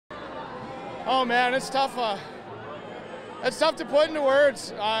Oh man, it's tough. It's tough to put into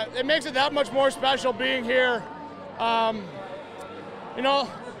words. It makes it that much more special being here. You know,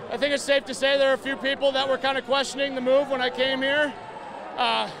 I think it's safe to say there are a few people that were kind of questioning the move when I came here.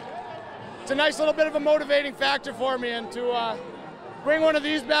 It's a nice little bit of a motivating factor for me, and to bring one of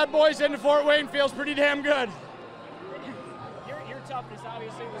these bad boys into Fort Wayne feels pretty damn good. Your toughness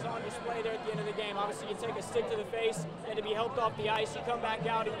obviously was on display there at the end of the game. Obviously you take a stick to the face and to be helped off the ice, you come back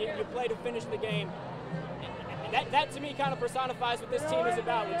out and you play to finish the game. That to me kind of personifies what this team is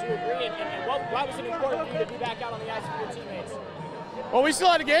about. Would you agree? And why was it important for you to be back out on the ice with your teammates? Well, we still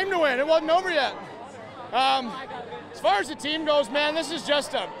had a game to win. It wasn't over yet. As far as the team goes, man, this is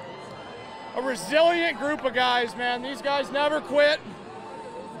just a resilient group of guys, man. These guys never quit.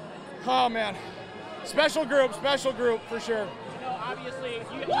 Oh, man. Special group for sure. You know, obviously,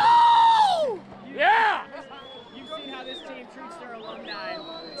 Yeah! You've seen how this team treats their alumni.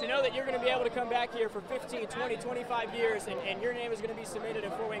 To know that you're going to be able to come back here for 15, 20, 25 years and your name is going to be cemented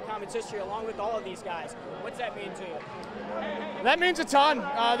in Fort Wayne Comets history along with all of these guys, what's that mean to you? That means a ton.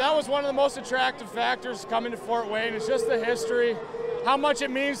 That was one of the most attractive factors coming to Fort Wayne. It's just the history, how much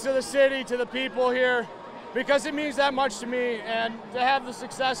it means to the city, to the people here, because it means that much to me. And to have the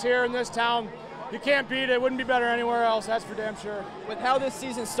success here in this town, you can't beat it. It wouldn't be better anywhere else, that's for damn sure. With how this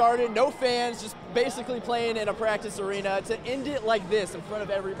season started, no fans, just basically playing in a practice arena, to end it like this in front of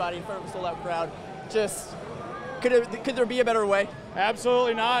everybody, in front of a sold-out crowd, just could there be a better way?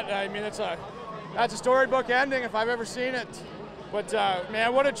 Absolutely not. I mean, that's a storybook ending if I've ever seen it. But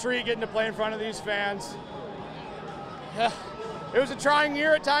man, what a treat getting to play in front of these fans. It was a trying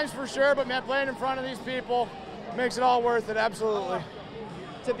year at times for sure, but man, playing in front of these people makes it all worth it, absolutely.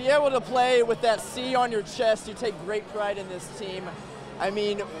 To be able to play with that C on your chest, you take great pride in this team. I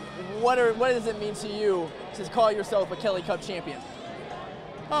mean, what does it mean to you to call yourself a Kelly Cup champion?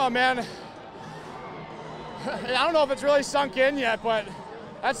 Oh man, I don't know if it's really sunk in yet, but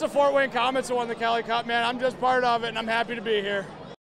that's the Fort Wayne Comets that won the Kelly Cup, man. I'm just part of it, and I'm happy to be here.